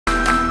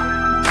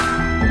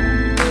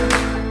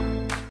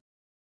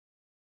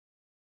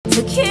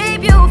to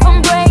keep you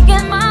from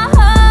breaking my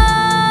heart.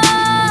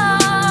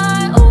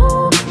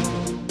 Ooh.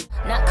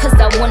 Not cause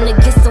I wanna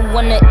get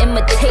someone to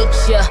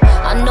imitate ya.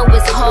 I know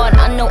it's hard,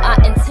 I know I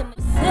intimidate.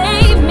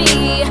 Save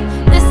me,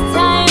 this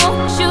time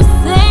won't you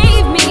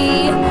save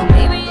me?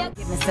 Baby,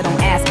 so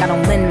don't ask, I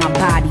don't lend my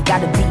body.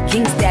 Gotta be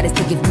king status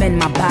to give men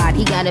my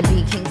body. Gotta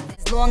be king.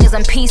 As long as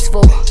I'm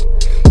peaceful,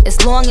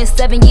 as long as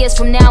 7 years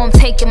from now I'm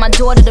taking my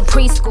daughter to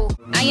preschool.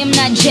 I am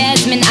not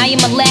Jasmine, I am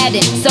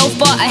Aladdin. So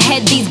far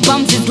ahead, these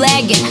bums is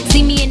lagging.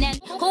 See me in that.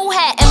 Who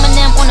had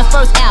Eminem on the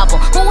first album?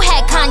 Who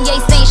had Kanye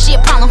saying she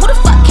a problem? Who the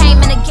fuck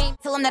came in the game?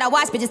 Tell them that I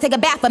watch bitches take a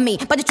bath for me.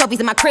 Bunch of trophies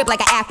in my crib like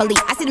an athlete.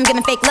 I see them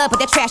giving fake love, but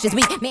their trash is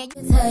weak. Man, I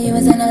could tell you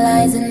was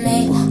analyzing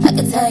me. I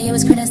could tell you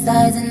was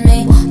criticizing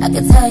me. I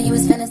could tell you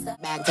was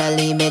fantasizing. Back to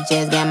leave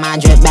bitches, get my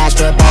drip back,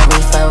 strip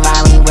every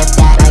Ferrari with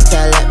that. Like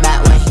to look back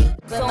when he.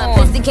 But my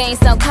pussy game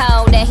so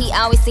cold that he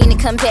always seem to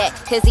come back.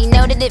 Cause he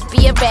know that it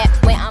be a rap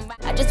when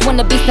I just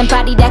wanna be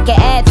somebody that can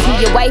add to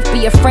your wife,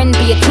 be a friend,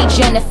 be a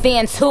teacher and a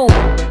fan too.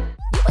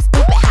 You a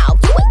stupid hoe,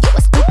 you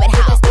a stupid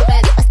hoe,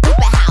 you a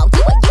stupid hoe,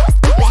 you a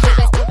stupid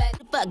hoe. Who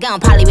the fuck gon'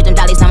 poly with them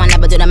dollies? Someone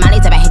never do the molly.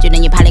 If I hit you,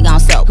 then you probably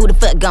gon' soak. Who the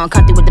fuck gon'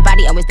 come through with the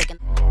body? Always thinking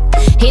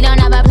he don't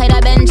ever play the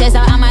benches, so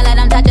I might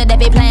let him touch it if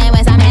he playin'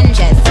 with some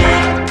hinges.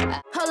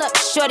 Hold up,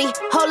 shorty,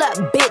 hold up,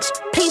 bitch.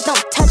 Please don't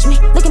touch me.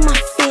 Look at my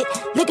fit,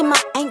 look at my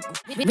ankle.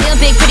 Real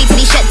big pretty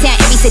titty, shut down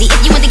every city.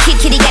 If you want the kid,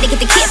 kitty, gotta get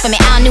the kid for me.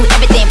 I don't knew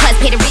everything, plus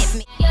pay the rent for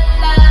me. Your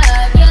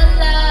love,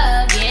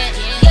 yeah,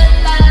 your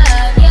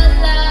love, yeah.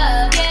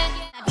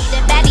 I be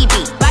the baddie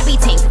beat, Barbie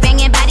tanks,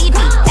 banging body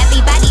beat.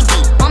 Everybody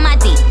beat on my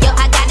D, yo,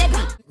 I gotta be.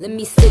 Let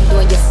me sit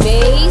on your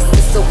face.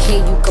 It's okay,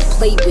 you can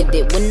play with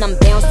it. When I'm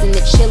bouncing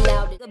to chill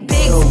out. The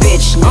big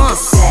bitch,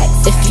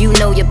 If you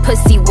know your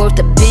pussy worth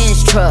a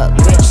Benz truck.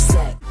 Rich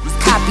sex.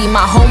 Copy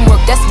my homework,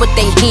 that's what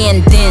they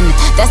hand in.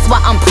 That's why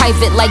I'm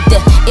private like the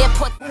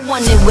airport. Who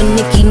wanted with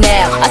Nicki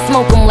now? I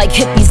smoke them like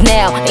hippies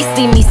now. They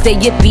see me say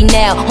yippee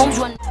now. Homes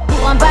run.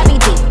 Who on Barbie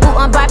D? Who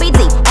on Barbie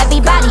D?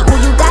 Everybody who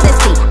you gotta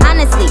see.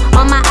 Honestly,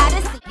 on my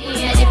odyssey.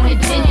 Yeah,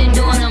 dependent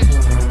on them.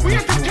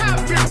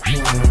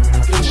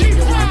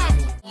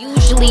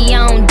 Usually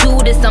I don't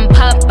do this, I'm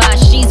Popeye,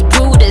 she's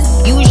Brutus.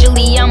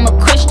 Usually I'm a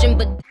Christian,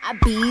 but I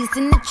bees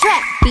in the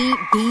trap,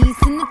 bees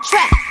in the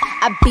trap.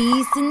 I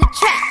bees in the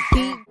trap,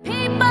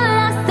 People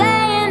are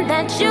saying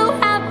that you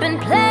have been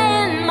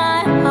playing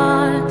my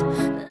heart.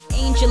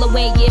 Angel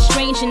away, yeah,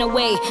 strange in a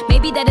way.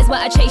 Maybe that is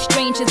why I chase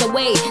strangers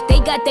away. They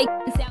got they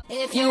out.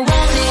 If you want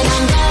it,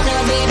 I'm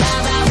gonna be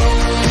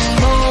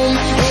boom.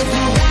 If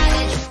you got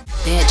it,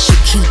 that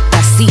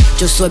chiquita, sí,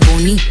 yo soy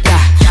bonita.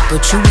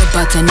 But you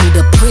about to need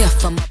a prayer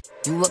from me.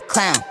 You a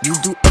clown, you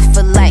do it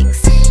for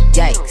likes.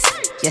 Yikes,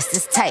 yes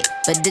it's tight,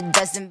 but it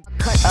doesn't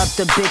cut up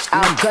the bitch,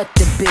 I'll gut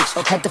the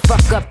bitch. Had to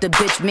fuck up the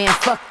bitch, man,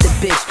 fuck the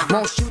bitch.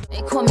 Won't shoot.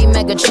 They call me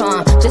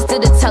Megatron, just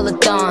did a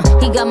telethon.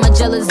 He got my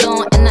jealous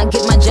on, and I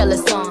get my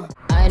jealous on.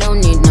 I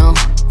don't need no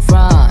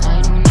fraud.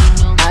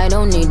 I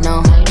don't need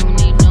no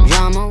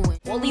drama.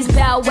 All these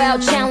bow wow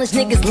challenge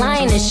niggas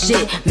lying and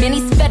shit. Many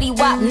spetty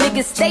wop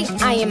niggas state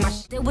I am my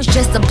shit. It was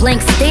just a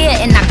blank stare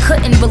and I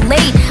couldn't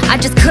relate. I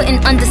just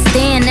couldn't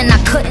understand and I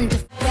couldn't.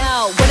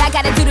 Yo, what I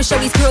gotta do to show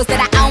these girls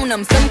that I own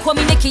them? Some call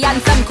me Nicki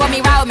and some call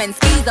me Roman.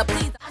 Skeezer,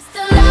 please. I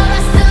still love.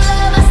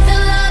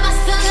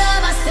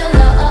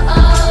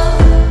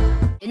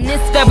 In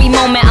this very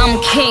moment I'm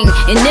king.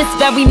 In this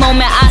very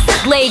moment I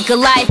slay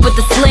Goliath with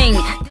the sling.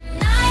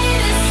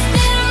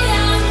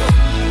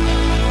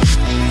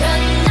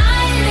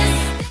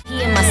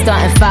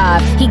 Starting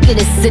 5, he get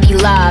his city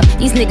live.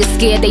 These niggas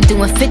scared, they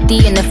doing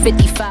 50 in the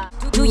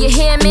 55. Do you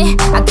hear me?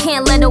 I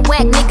can't let a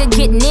whack nigga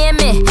get near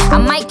me. I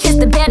might kiss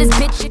the baddest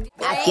bitch.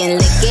 I can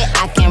lick it,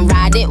 I can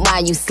ride it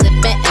while you slipping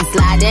and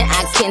sliding.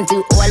 I can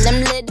do all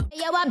them little.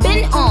 Yo, I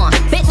been on,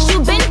 bitch you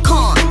been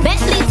con.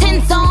 Bentley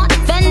tints on,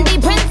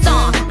 Fendi prints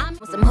on. I'm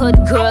some hood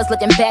girls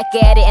looking back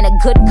at it, and a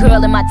good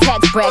girl in my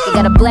tax bracket.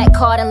 Got a black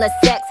card and less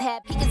sex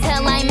happy. He can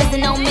tell I ain't missing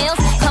no meals.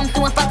 Come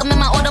through and fuck him in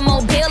my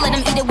automobile. Let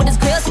him eat it with his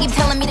grills. Keep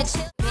telling me to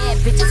chill. Mad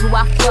bitches who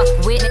I fuck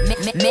with.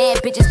 Mad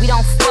bitches we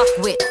don't fuck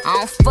with. I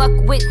don't fuck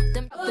with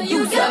them.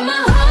 You got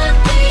my